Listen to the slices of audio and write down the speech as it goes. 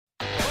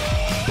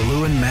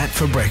Lou and Matt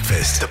for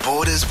breakfast. The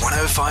Borders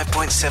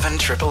 105.7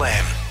 Triple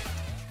M.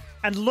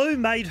 And Lou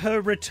made her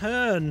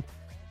return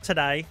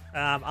today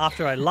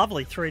after a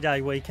lovely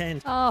 3-day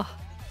weekend. Oh,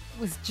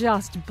 it was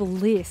just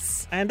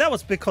bliss. And that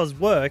was because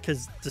work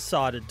has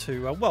decided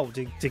to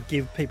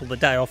give people the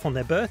day off on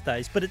their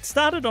birthdays. But it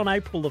started on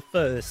April the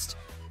 1st.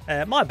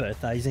 My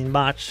birthday's in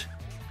March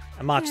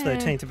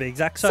 13th to be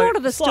exact. So sort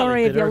of the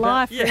story of your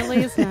life,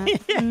 really, isn't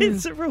it? Yeah,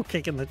 it's a real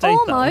kick in the teeth.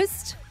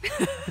 Almost.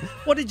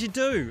 What did you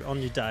do on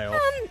your day off?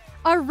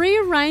 I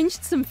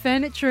rearranged some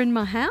furniture in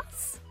my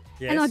house.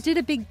 Yes. And I did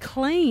a big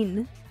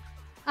clean.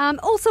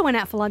 Also went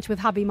out for lunch with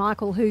hubby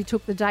Michael, who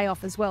took the day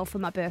off as well for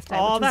my birthday,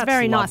 which was that's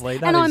very lovely.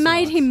 nice. That And I is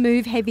made nice. him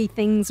move heavy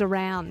things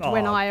around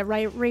when I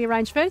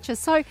rearranged furniture.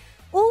 So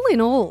all in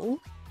all,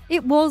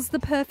 it was the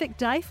perfect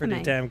day for me.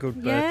 Pretty damn good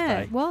birthday. Yeah,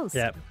 it was.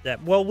 Yeah.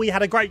 Well, we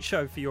had a great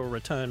show for your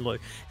return, Lou,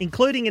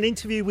 including an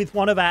interview with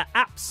one of our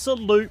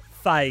absolute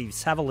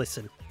faves. Have a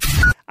listen.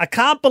 I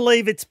can't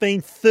believe it's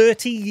been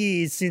 30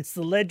 years since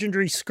the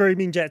legendary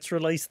Screaming Jets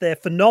released their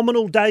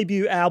phenomenal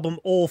debut album,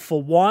 All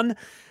for One.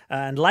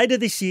 And later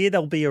this year,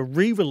 there'll be a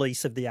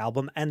re-release of the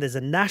album, and there's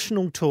a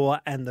national tour,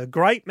 and the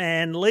great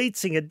man, lead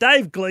singer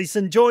Dave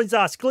Gleeson, joins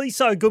us.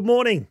 Gleeso, good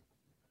morning.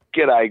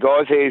 G'day,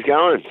 guys. How's it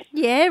going?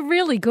 Yeah,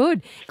 really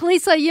good.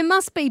 Gleeso, you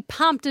must be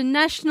pumped. A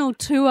national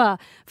tour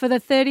for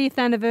the 30th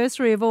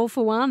anniversary of All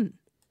for One.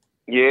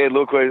 Yeah,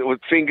 look, with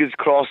fingers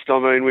crossed. I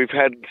mean, we've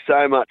had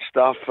so much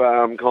stuff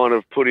kind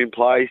of put in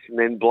place and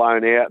then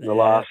blown out in the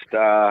last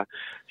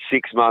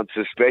 6 months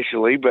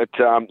especially. But,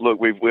 look,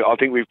 I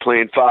think we've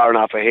planned far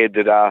enough ahead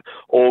that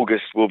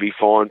August will be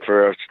fine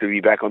for us to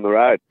be back on the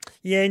road.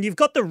 Yeah, and you've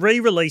got the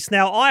re-release.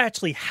 Now, I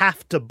actually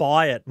have to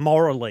buy it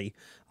morally.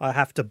 I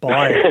have to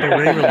buy it, the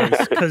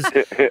re-release,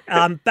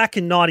 because back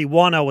in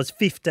 91 I was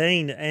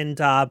 15 and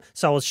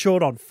so I was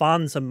short on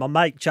funds, and my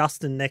mate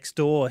Justin next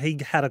door, he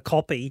had a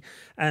copy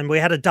and we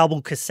had a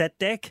double cassette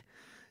deck.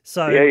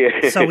 So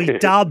so we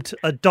dubbed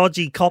a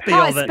dodgy copy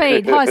of it.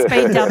 High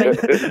speed dubbing.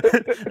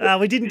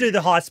 We didn't do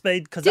the high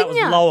speed because that was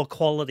lower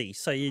quality.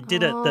 So you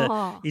did it at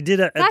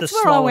the That's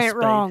where I slower went speed.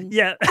 wrong.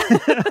 Yeah.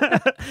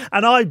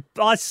 And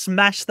I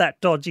smashed that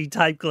dodgy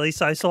tape,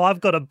 Gleeso, so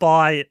I've got to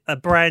buy a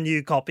brand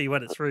new copy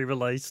when it's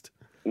re-released.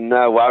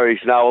 No worries.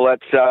 No, well,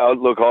 that's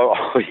look.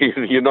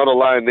 You're not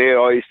alone there.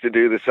 I used to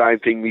do the same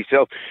thing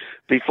myself.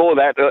 Before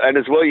that, and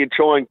as well, you'd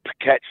try and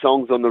catch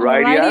songs on the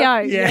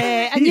radio.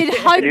 Yeah. And you'd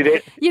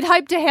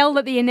hope to hell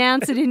that the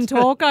announcer didn't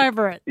talk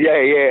over it.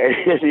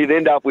 Yeah. You'd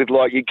end up with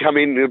you'd come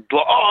in and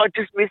I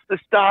just missed the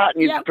start,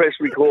 and you'd press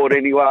record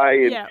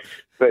anyway. And,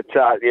 But,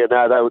 they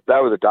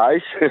were the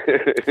days.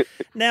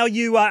 Now,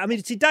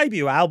 it's your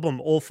debut album,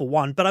 All for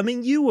One, but,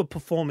 you were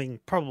performing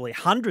probably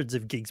hundreds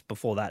of gigs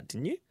before that,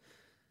 didn't you?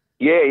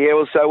 Yeah.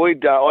 Well, so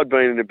I'd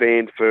been in a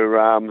band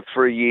for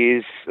 3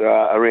 years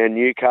around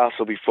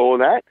Newcastle before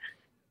that.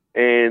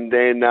 And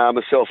then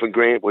myself and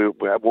Grant, we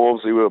at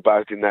Walmsley, we were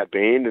both in that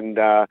band, and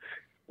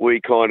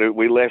we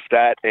left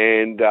that,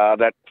 and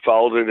that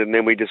folded, and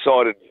then we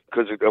decided,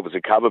 because it was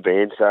a cover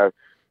band, so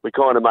we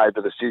kind of made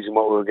the decision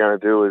what we were going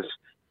to do is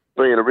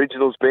be an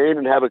originals band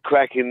and have a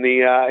crack in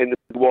the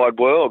wide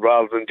world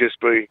rather than just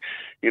be,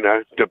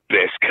 the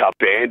best cover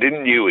band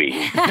in Newey.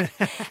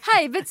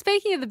 Hey, but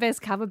speaking of the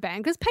best cover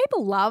band, because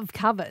people love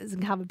covers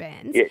and cover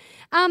bands,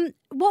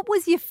 what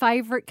was your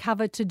favourite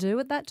cover to do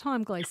at that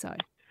time, Gleeso?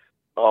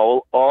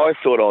 Oh, I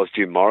thought I was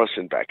Jim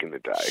Morrison back in the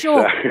day.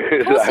 Sure.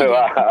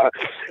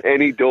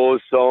 Any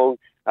Doors song.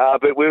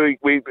 But we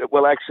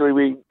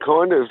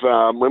kind of,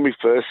 when we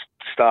first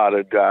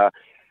started, our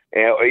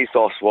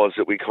ethos was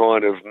that we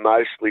kind of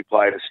mostly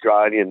played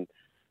Australian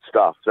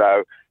stuff.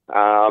 So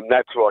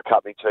that's where I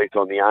cut my teeth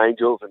on the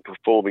Angels and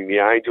performing the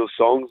Angels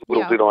songs.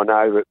 Little did I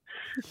know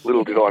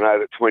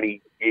that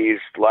 20 years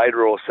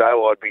later or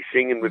so I'd be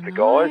singing with the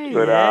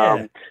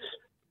guys.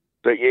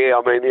 But yeah,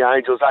 the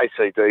Angels,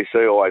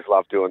 AC/DC, always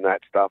loved doing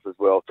that stuff as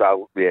well.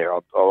 So yeah,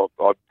 it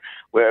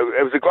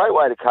was a great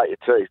way to cut your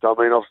teeth.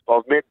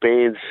 I've met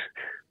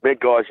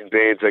guys in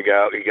bands. He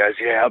goes,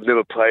 yeah, I've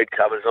never played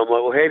covers. I'm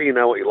like, well, how do you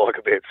know what you like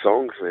about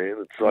songs, man?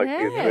 It's like,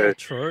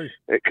 true.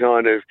 It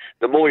kind of,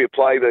 the more you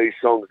play these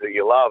songs that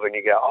you love, and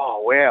you go,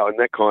 oh wow, and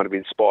that kind of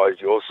inspires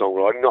your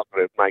songwriting. Not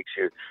that it makes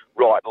you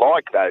write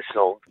like those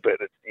songs, but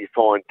you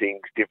find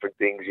different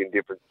things in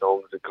different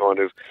songs that kind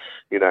of,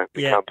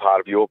 become part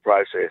of your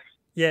process.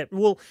 Yeah,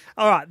 well,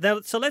 all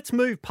right. So let's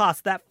move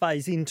past that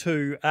phase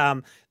into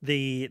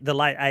the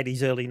late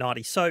 80s, early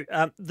 90s. So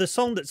the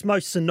song that's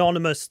most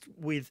synonymous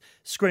with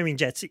Screaming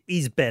Jets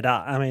is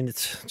Better.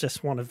 It's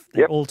just one of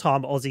the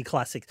all-time Aussie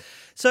classics.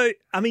 So,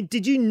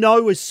 did you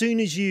know as soon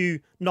as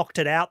you knocked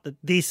it out that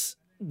this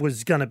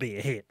was going to be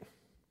a hit?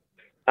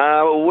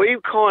 We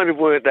kind of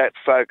weren't that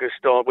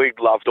focused on. We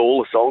loved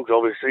all the songs,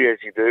 obviously, as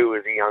you do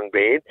as a young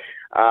band.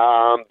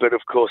 But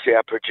of course,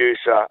 our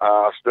producer,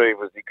 Steve,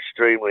 was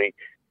extremely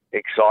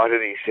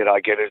excited. He said, I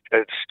get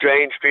a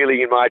strange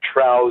feeling in my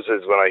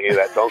trousers when I hear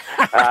that song.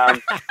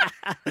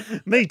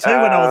 Me too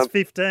when I was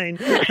 15.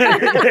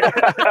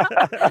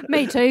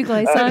 Me too,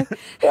 Gleeso.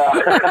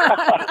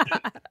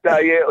 So,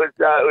 yeah, it was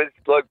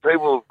like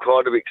people were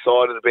kind of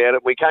excited about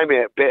it. We came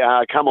out,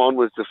 Come On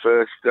was the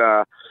first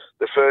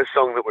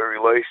song that we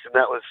released, and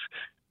that was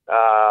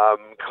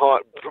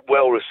quite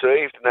well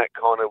received, and that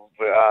kind of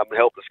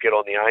helped us get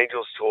on the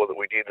Angels tour that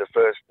we did, the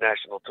first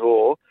national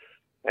tour.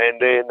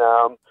 And then,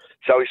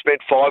 so we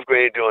spent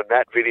 $5,000 doing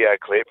that video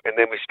clip, and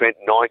then we spent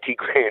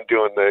 $90,000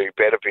 doing the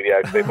better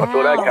video clip. I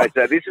thought, okay,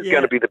 so this is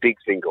going to be the big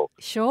single.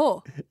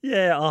 Sure.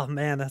 Yeah. Oh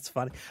man, that's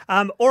funny.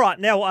 All right,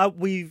 now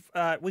we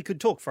could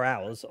talk for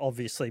hours,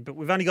 obviously, but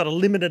we've only got a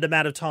limited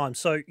amount of time.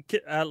 So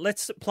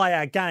let's play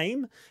our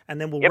game,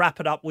 and then we'll wrap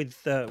it up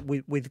with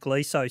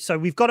Gleeso. So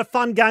we've got a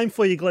fun game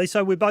for you,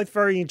 Gleeso. We're both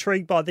very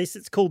intrigued by this.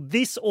 It's called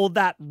This or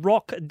That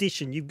Rock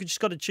Edition. You've just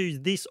got to choose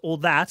this or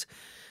that.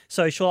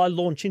 So shall I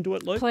launch into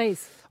it, Luke?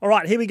 Please. All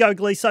right, here we go,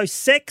 Gleeso.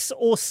 Sex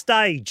or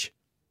stage?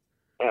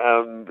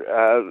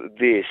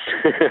 This.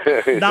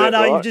 No,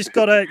 right? you just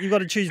got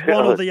to choose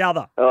one or the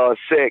other. Oh,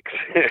 sex.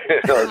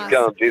 I was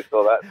going this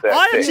or that.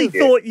 I actually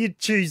thought you'd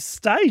choose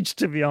stage,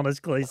 to be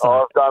honest, Gleeso.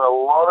 I've done a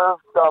lot of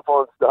stuff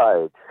on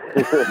stage.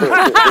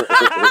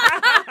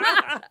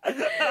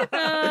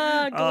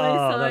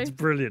 Gleeso. That's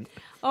brilliant.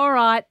 All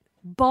right.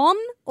 Bon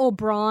or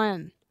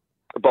Brian?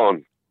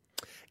 Bon.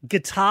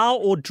 Guitar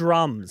or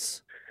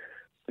drums?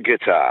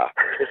 Guitar.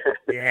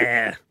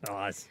 Yeah,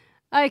 nice.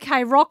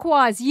 Okay,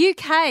 rock-wise,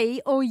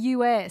 UK or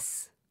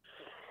US?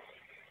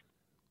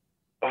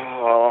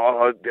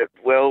 Oh,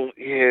 well,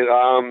 yeah,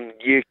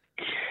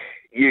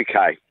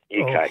 UK.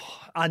 Oh,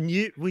 I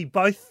knew we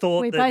both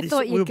thought We that both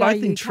thought we were you'd go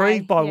both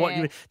intrigued UK, by what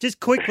you. Just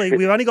quickly,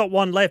 we've only got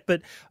one left,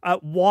 but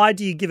why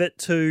do you give it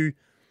to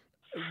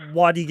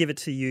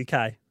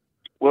UK?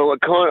 Well,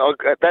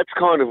 that's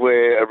kind of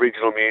where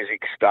original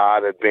music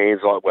started.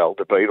 Bands like,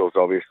 the Beatles,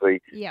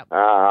 obviously. Yep.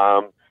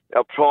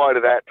 Prior to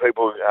that,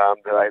 people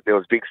there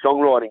was big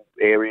songwriting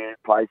areas,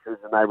 places,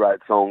 and they wrote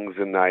songs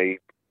and they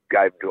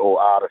gave all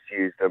artists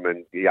used them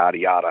and yada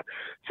yada.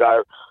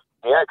 So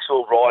the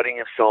actual writing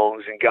of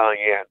songs and going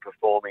out and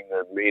performing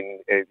them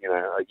in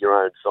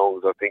your own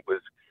songs, I think,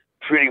 was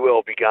pretty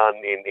well begun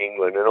in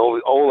England, and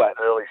all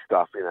that early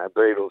stuff.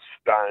 Beatles,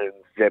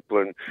 Stones,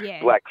 Zeppelin,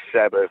 Black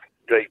Sabbath,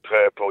 Deep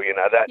Purple,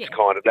 that's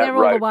kind of that.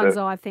 They're all the ones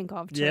I think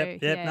of too. Yep.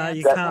 Yeah. No,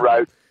 you that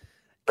can't.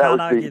 That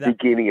was the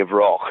beginning of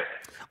rock.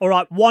 All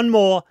right, one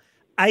more.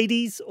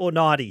 80s or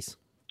 90s?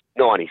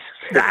 90s.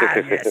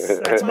 Yes,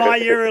 that's my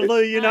era,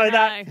 Lou. You know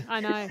that. I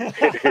know.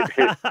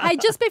 Hey,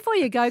 just before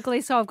you go,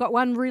 Gleeso, I've got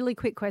one really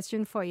quick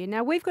question for you.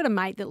 Now, we've got a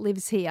mate that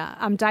lives here,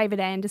 David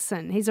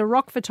Anderson. He's a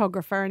rock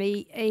photographer, and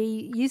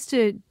he used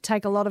to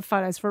take a lot of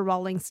photos for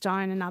Rolling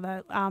Stone and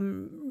other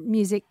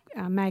music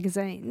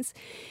magazines.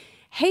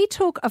 He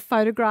took a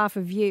photograph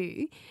of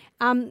you.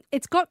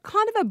 It's got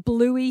kind of a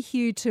bluey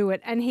hue to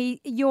it, and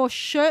you're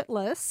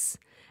shirtless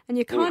and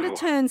you kind of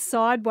turn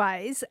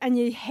sideways and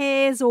your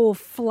hair's all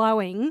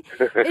flowing.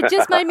 It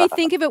just made me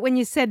think of it when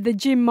you said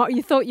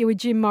you thought you were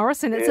Jim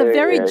Morrison. It's a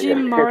very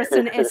Jim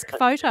Morrison-esque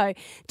photo.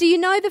 Do you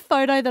know the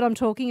photo that I'm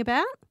talking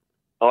about?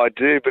 I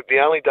do, but the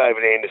only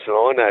David Anderson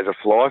I know is a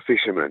fly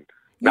fisherman.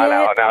 No.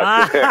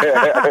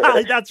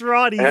 That's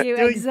right. You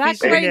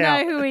exactly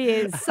know who he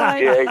is. So.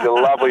 Yeah, he's a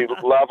lovely,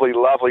 lovely,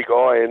 lovely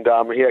guy, and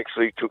he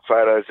actually took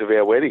photos of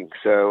our wedding.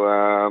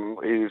 So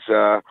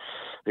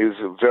he was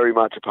very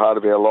much a part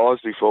of our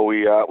lives before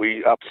we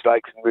upped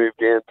stakes and moved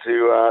down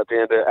to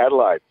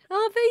Adelaide.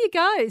 Oh, there you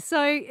go.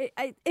 So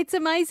it's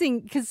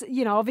amazing because,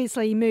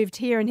 obviously he moved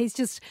here and he's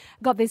just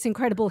got this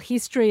incredible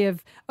history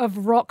of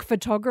rock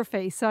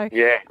photography. So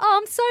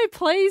I'm so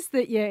pleased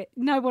that you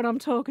know what I'm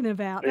talking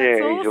about. That's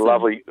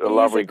awesome. He's a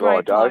lovely guy,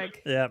 Dave.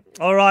 Yeah.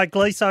 All right,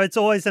 Gleeso, it's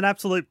always an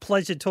absolute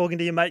pleasure talking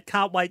to you, mate.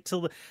 Can't wait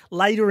till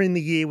later in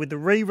the year with the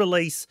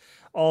re-release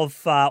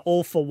of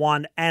All for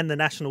One and the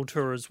national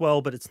tour as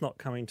well, but it's not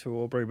coming to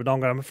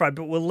Albury-Wodonga, I'm afraid.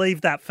 But we'll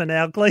leave that for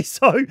now.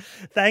 Gleeso,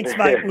 thanks,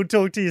 mate. We'll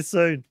talk to you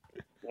soon.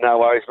 No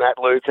worries, Matt.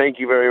 Lou, thank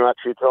you very much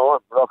for your time.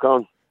 Rock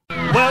on.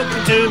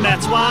 Welcome to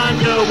Matt's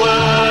Wonder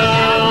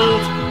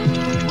World.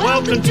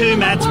 Welcome to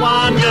Matt's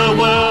Wonder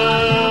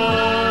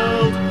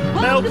World.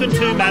 Welcome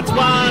to Matt's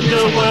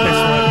Wonder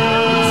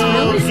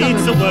World.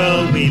 It's a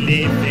world we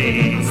live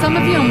in. Some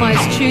of you are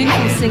most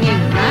tuneful singing,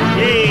 Matt.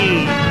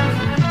 Yay.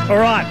 All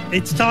right,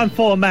 it's time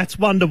for Matt's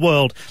Wonder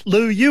World.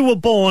 Lou, you were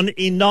born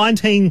in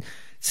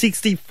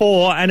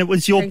 1964 and it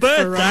was your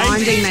birthday. For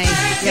reminding me.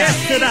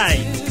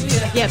 Yesterday.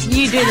 Yep,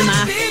 you do the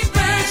math.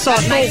 So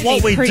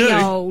what we do,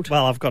 old.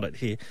 well, I've got it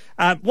here.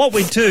 What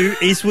we do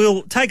is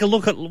we'll take a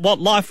look at what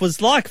life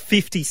was like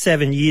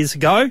 57 years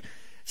ago.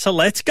 So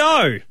let's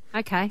go.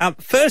 Okay.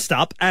 First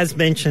up, as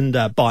mentioned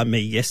by me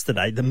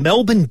yesterday, the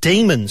Melbourne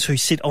Demons, who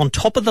sit on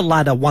top of the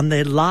ladder, won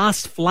their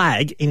last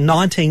flag in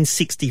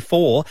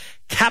 1964,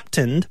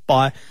 captained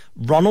by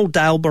Ronald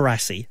Dale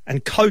Barassi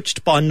and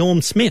coached by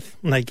Norm Smith.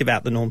 And they give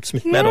out the Norm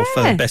Smith medal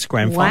for the best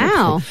grand final.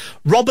 Wow.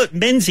 Robert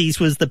Menzies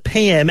was the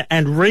PM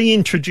and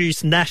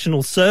reintroduced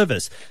national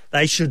service.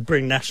 They should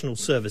bring national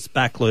service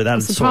back, Lou.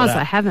 I'm surprised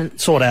they haven't.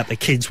 Sort out the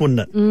kids,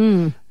 wouldn't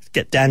it?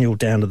 Get Daniel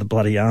down to the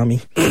bloody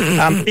army.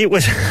 It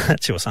was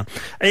that's your son.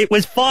 It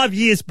was 5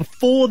 years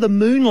before the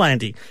moon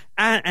landing.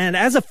 And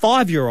as a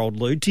 5-year-old,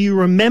 Lou, do you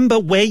remember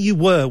where you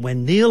were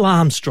when Neil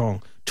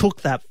Armstrong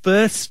took that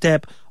first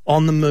step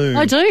on the moon?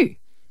 I do.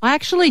 I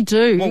actually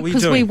do. What were you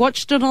because doing? we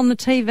watched it on the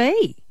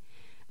TV.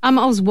 I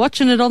was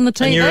watching it on the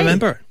TV. And you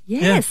remember it?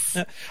 Yes.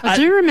 Yeah. I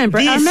do remember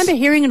it. I remember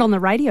hearing it on the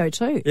radio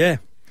too. Yeah.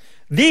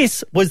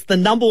 This was the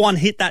number one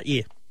hit that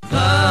year.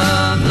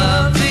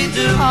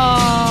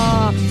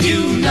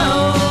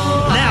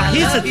 Now,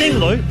 here's the thing,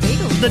 Lou.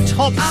 The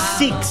top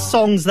 6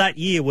 songs that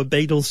year were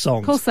Beatles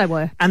songs. Of course they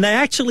were. And they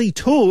actually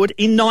toured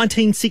in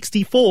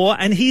 1964,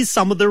 and here's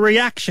some of the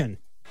reaction.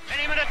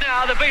 Any minute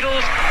now, the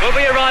Beatles will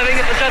be arriving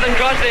at the Southern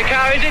Cross. Their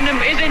car is in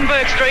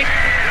Burke Street,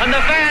 and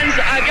the fans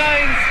are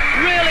going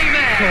really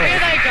mad. Here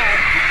they go.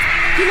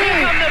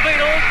 Here come the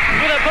Beatles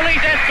with a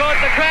police escort,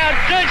 the crowd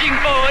surging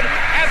forward,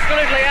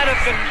 absolutely out of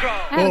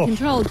control. Out of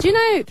control. Do you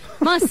know,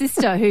 my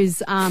sister,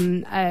 who's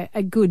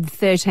a good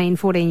 13,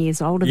 14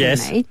 years older than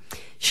me,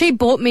 she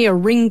bought me a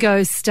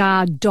Ringo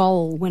Starr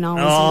doll when I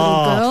was a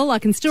little girl. I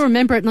can still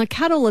remember it, and I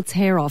cut all its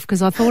hair off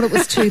because I thought it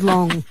was too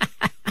long.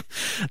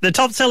 The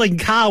top-selling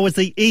car was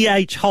the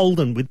EH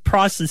Holden, with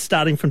prices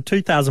starting from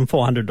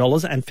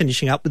 $2,400 and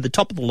finishing up with the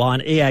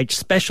top-of-the-line EH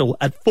Special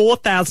at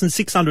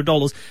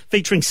 $4,600,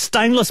 featuring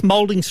stainless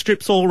moulding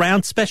strips all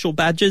round, special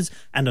badges,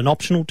 and an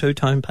optional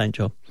two-tone paint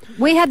job.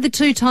 We had the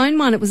two-tone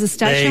one. It was a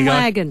station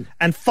wagon.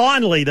 And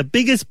finally, the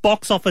biggest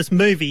box office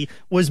movie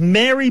was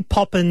Mary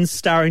Poppins,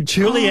 starring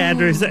Julie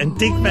Andrews and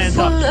Dick Van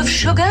Dyke. Full of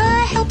sugar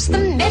helps the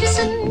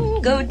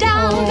medicine go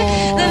down.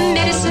 The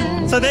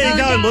medicine. So there you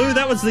go, Lou.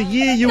 That was the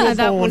year you were born.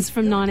 That was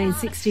from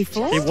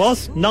 1964. It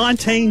was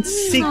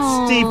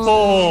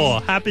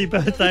 1964. Happy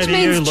birthday Which to you,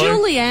 means Lou.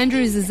 Julie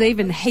Andrews is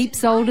even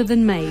heaps older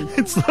than me.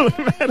 It's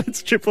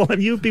it's Triple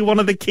M. You'd be one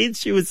of the kids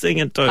she was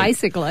singing to.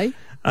 Basically.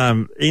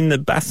 In the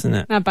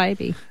bassinet. My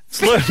baby.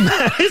 It's Lou and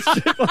Matt.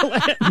 It's Triple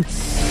M.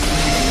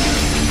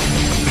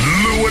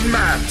 Lou and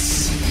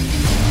Matt's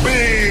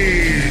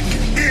Big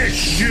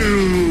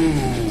Issue.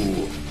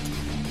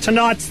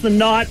 Tonight's the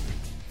night.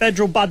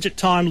 Federal budget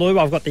time, Lou.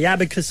 I've got the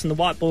abacus and the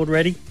whiteboard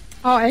ready.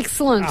 Oh,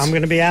 excellent. I'm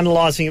going to be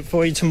analysing it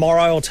for you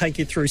tomorrow. I'll take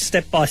you through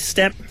step by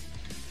step.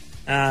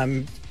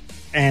 Well,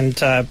 I've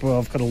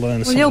got to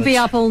learn some Well, you'll of the be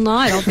up all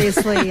night,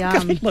 obviously.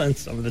 learn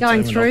some of the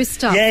going terminology. through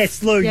stuff.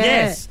 Yes, Lou, Yeah,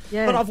 yes.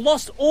 yeah. But I've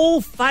lost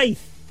all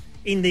faith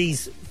in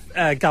these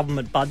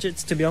government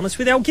budgets, to be honest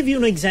with you. I'll give you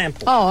an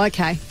example. Oh,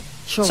 okay.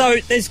 Sure. So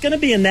there's going to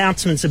be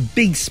announcements of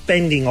big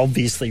spending,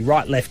 obviously,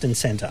 right, left and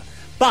centre.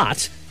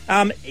 But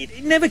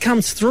it never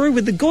comes through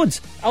with the goods.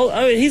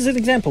 Here's an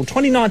example.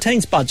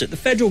 2019's budget, the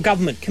federal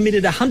government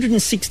committed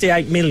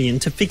 $168 million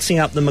to fixing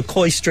up the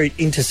McCoy Street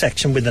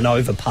intersection with an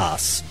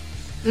overpass.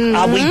 Mm-hmm.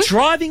 Are we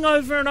driving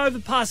over an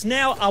overpass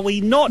now? Are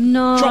we not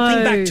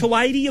dropping back to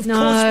 80? Of course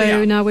we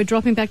are. No, we're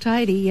dropping back to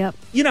 80, yep.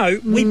 You know,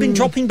 we've been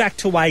dropping back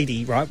to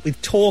 80, right,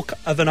 with talk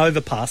of an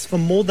overpass for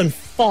more than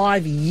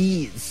 5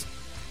 years.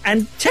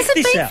 And check Has it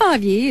this been out.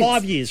 5 years?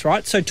 5 years,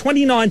 right? So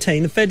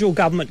 2019, the federal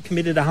government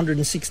committed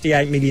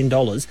 $168 million.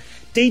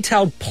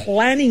 Detailed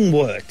planning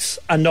works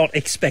are not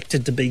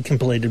expected to be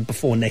completed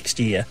before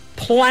next year.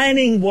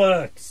 Planning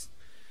works.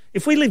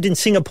 If we lived in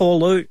Singapore,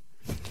 Lou,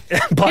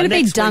 It'd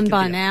be done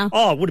by now.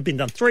 Oh, it would have been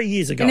done 3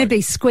 years ago. And it'd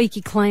be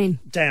squeaky clean.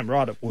 Damn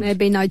right it would. There'd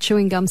be no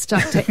chewing gum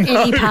stuck to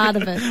any part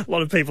of it. A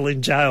lot of people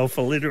in jail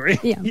for littering.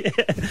 Yeah.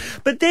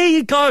 But there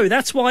you go.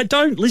 That's why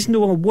don't listen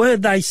to a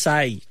word they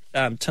say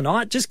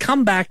tonight. Just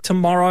come back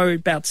tomorrow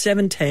about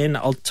 7:10.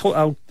 I'll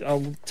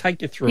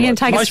take you through You it. gonna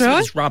take us Most through of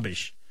it? it's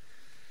rubbish.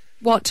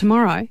 What,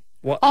 tomorrow?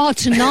 What? Oh,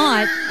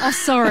 tonight. Oh,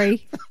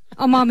 sorry.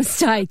 Oh, my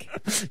mistake.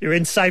 You're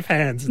in safe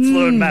hands. It's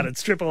Lou and Matt.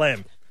 It's Triple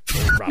M.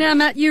 Now,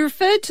 Matt, you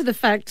referred to the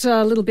fact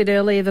a little bit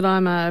earlier that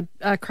I'm a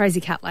crazy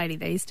cat lady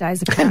these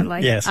days,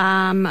 apparently. Yes.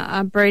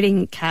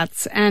 Breeding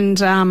cats. And,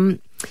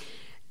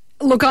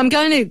 look, I'm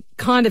going to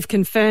kind of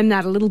confirm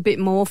that a little bit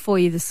more for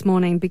you this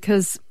morning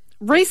because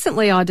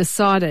recently I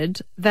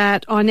decided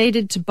that I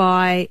needed to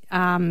buy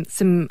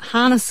some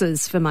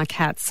harnesses for my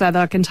cats so that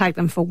I can take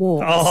them for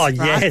walks. Oh, right?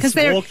 yes,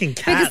 they're, walking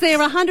cats. Because they're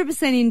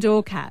 100%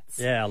 indoor cats.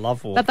 Yeah, I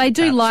love walking But they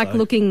do cats, like though.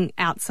 looking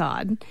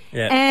outside.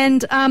 Yeah.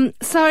 And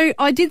so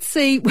I did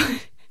see...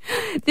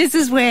 This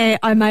is where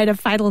I made a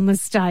fatal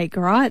mistake,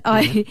 right?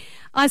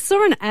 I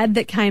saw an ad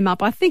that came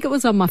up, I think it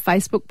was on my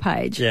Facebook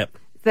page, Yep.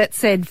 that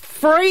said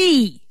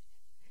free.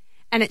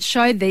 And it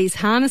showed these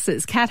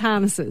harnesses, cat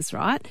harnesses,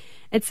 right?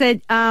 It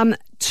said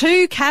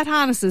 2 cat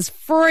harnesses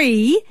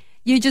free,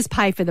 you just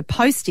pay for the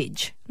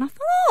postage. And I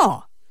thought,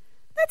 oh,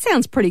 that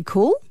sounds pretty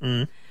cool.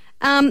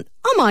 I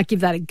might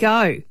give that a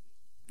go.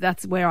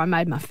 that's where I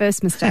made my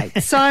first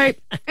mistake. So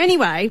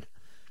anyway,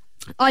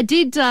 I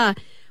did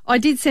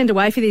send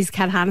away for these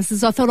cat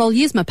harnesses. I thought I'll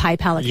use my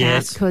PayPal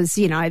account because,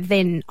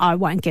 then I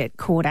won't get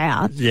caught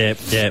out. Yeah.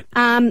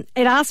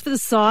 It asked for the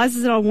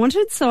sizes that I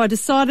wanted, so I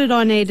decided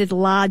I needed a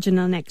large and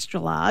an extra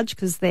large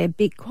because they're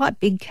quite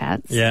big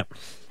cats. Yeah.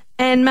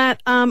 And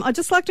Matt, I'd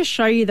just like to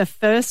show you the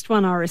first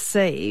one I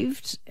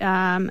received.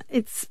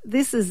 This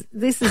is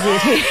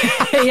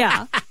it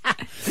here.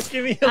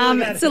 Give me a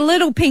look at it's a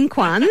little pink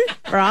one,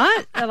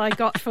 right, that I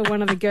got for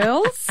one of the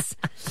girls.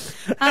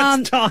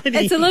 That's tiny.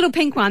 It's a little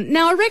pink one.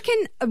 Now, I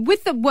reckon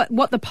with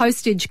what the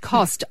postage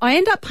cost, I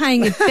end up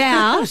paying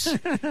about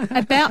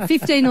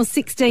 $15 or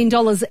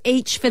 $16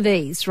 each for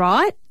these,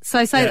 right?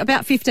 So say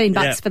about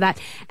 $15 for that.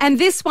 And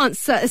this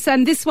one's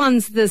this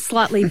one's the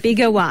slightly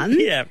bigger one.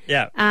 Yeah.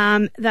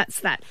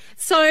 That's that.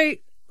 So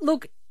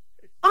look,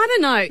 I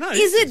don't know. No,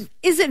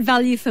 is it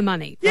value for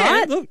money? Yeah.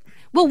 Right? Look.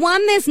 Well,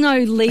 one, there's no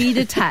lead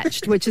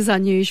attached, which is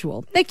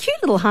unusual. They're cute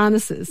little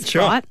harnesses,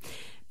 Sure. right?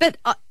 But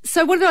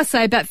so what did I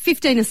say? About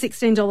 $15 or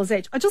 $16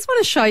 each. I just want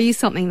to show you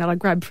something that I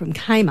grabbed from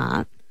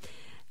Kmart.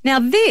 Now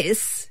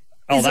this.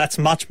 That's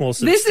much more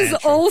substantial. This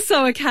is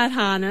also a cat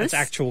harness. It's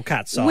actual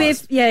cat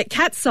size.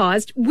 Cat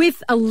sized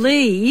with a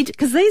lead,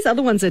 because these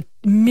other ones are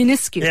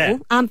minuscule,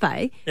 aren't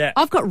they? Yeah.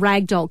 I've got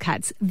ragdoll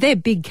cats. They're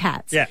big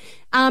cats. Yeah.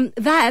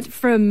 That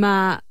from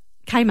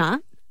Kmart,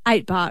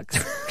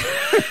 $8.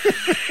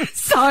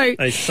 So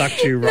they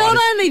sucked you right. Not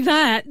only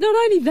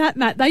that,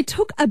 Matt, they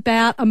took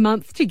about a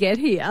month to get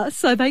here.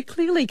 So they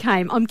clearly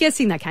came. I'm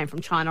guessing they came from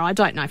China. I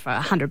don't know for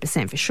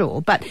 100% for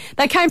sure, but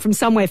they came from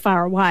somewhere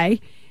far away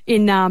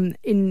in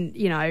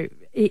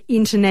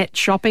internet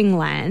shopping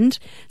land.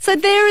 So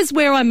there is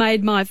where I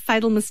made my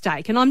fatal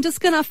mistake, and I'm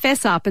just going to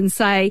fess up and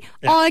say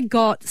I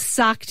got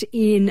sucked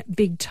in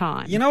big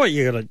time. You know what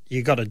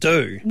you got to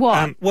do?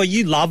 What? Well,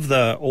 you love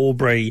the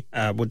Albury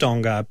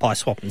Wodonga buy,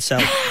 swap and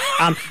sell.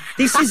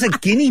 This is a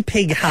guinea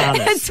pig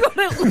harness. That's what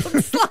it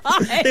looks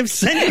like. They've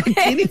sent you a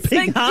guinea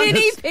pig harness.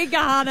 Guinea pig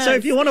harness. So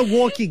if you want to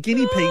walk your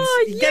guinea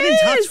pigs, get in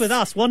touch with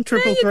us,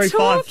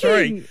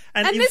 133353.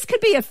 And this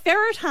could be a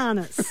ferret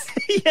harness.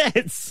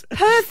 Yes.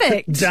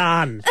 Perfect.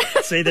 Done.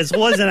 See, there's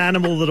always an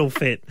animal that'll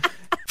fit.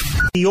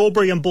 The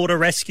Albury and Border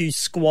Rescue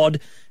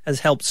Squad has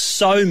helped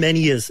so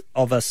many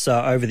of us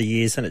over the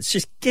years, and it's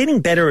just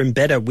getting better and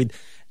better with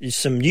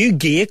some new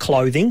gear,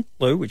 clothing,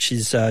 Lou, which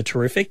is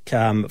terrific.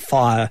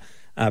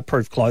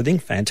 Fire-proof clothing,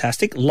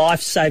 fantastic.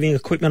 Life-saving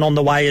equipment on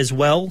the way as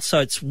well, so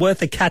it's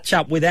worth a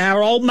catch-up with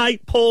our old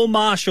mate Paul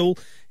Marshall.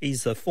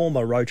 He's the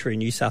former Rotary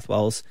New South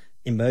Wales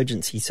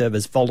Emergency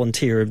Service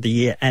Volunteer of the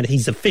Year, and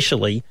he's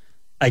officially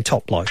a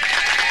top bloke.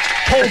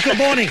 Paul, good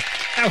morning.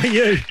 How are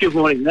you? Good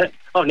morning, Matt.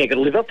 I've now got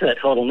to live up to that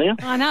title now.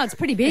 I know, it's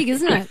pretty big,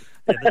 isn't it?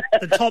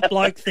 The top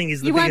bloke thing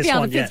is the biggest one You won't be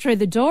able to fit through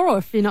the door or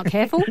if you're not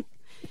careful.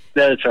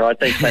 No, that's all right.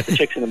 Thanks, mate. The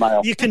check's in the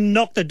mail. You can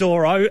knock the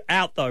door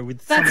out, though,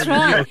 with some of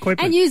the new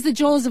equipment. And use the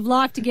jaws of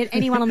life to get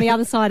anyone on the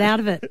other side out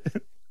of it.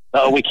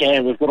 Oh, we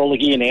can. We've got all the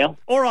gear now.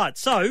 All right.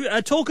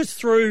 So talk us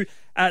through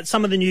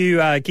some of the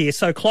new gear.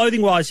 So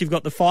clothing-wise, you've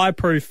got the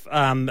fireproof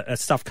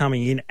stuff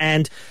coming in,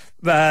 and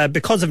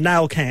because of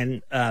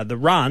NailCan, the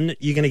run,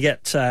 you're going to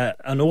get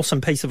an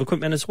awesome piece of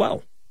equipment as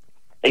well.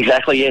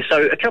 Exactly, yeah.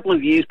 So a couple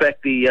of years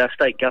back, the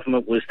state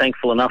government was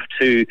thankful enough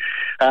to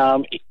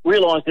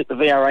realise that the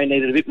VRA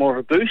needed a bit more of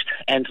a boost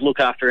and to look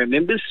after our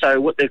members.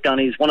 So what they've done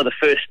is one of the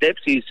first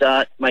steps is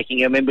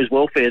making our members'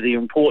 welfare the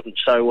important.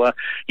 So,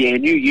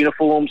 new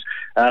uniforms,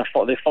 they're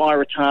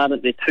fire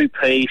retardant, they're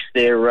two-piece,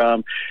 they're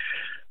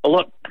a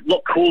lot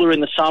cooler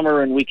in the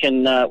summer, and we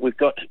can we've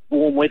got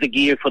warm weather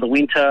gear for the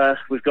winter.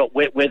 We've got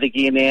wet weather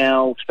gear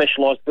now,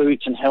 specialised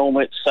boots and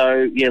helmets.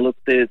 So look,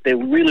 they're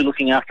really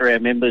looking after our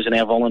members and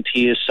our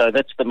volunteers. So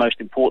that's the most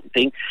important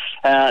thing.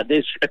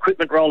 There's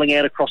equipment rolling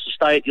out across the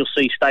state. You'll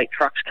see state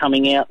trucks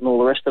coming out and all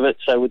the rest of it.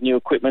 So with new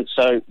equipment.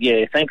 So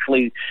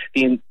thankfully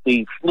the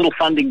little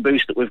funding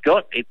boost that we've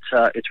got,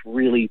 it's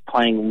really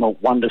playing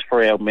wonders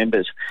for our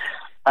members.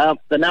 The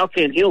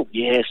NailCan Hill,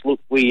 yes. Look,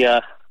 we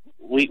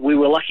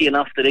were lucky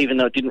enough that even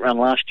though it didn't run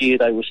last year,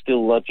 they were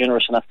still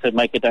generous enough to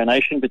make a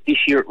donation. But this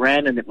year it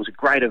ran, and it was a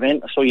great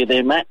event. I saw you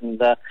there, Matt, and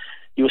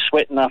you were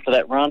sweating after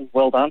that run.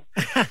 Well done.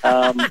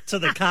 To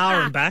the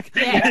car and back.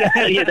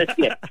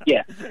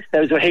 Yeah.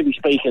 Those were heavy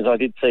speakers. I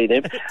did see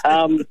them.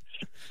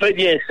 But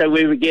so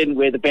we're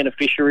the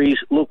beneficiaries.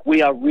 Look,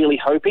 we are really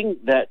hoping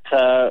that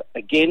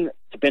again,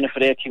 to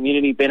benefit our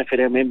community, benefit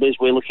our members,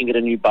 we're looking at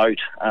a new boat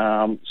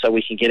so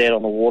we can get out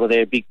on the water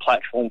there, a big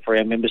platform for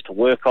our members to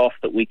work off,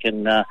 that we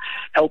can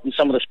help in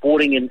some of the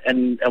sporting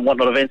and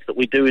whatnot events that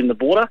we do in the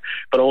border,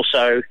 but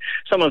also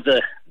some of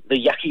the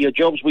yuckier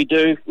jobs we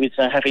do with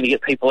having to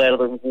get people out of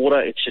the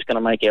water. It's just going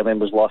to make our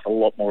members' life a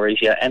lot more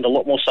easier and a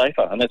lot more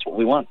safer, and that's what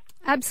we want.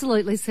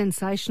 Absolutely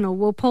sensational.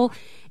 Well, Paul,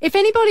 if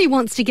anybody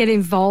wants to get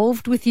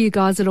involved with you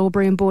guys at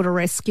Albury and Border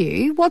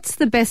Rescue, what's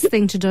the best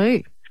thing to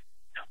do?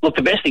 Look,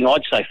 the best thing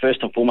I'd say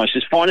first and foremost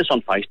is find us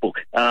on Facebook.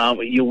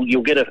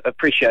 You'll get an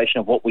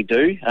appreciation of what we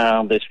do.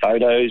 There's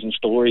photos and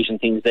stories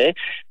and things there.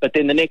 But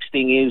then the next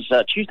thing is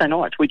Tuesday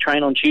nights. We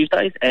train on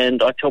Tuesdays,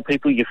 and I tell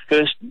people your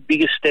first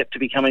biggest step to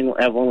becoming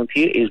a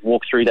volunteer is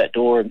walk through that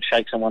door and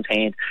shake someone's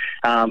hand.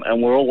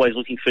 And we're always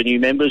looking for new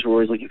members. We're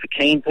always looking for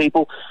keen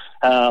people.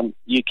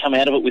 You come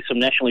out of it with some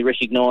nationally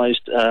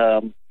recognised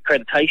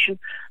accreditation.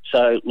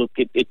 So, look,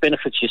 it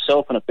benefits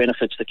yourself and it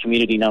benefits the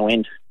community no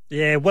end.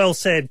 Yeah, well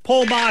said.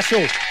 Paul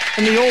Marshall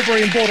from the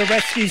Albury and Border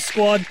Rescue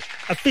Squad,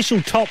 official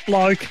top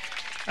bloke.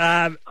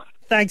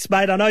 Thanks,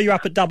 mate. I know you're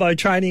up at Dubbo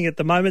training at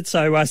the moment,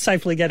 so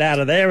safely get out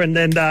of there and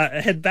then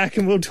head back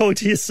and we'll talk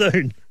to you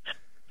soon.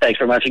 Thanks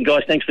very much. And,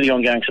 guys, thanks for the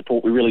ongoing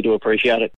support. We really do appreciate it.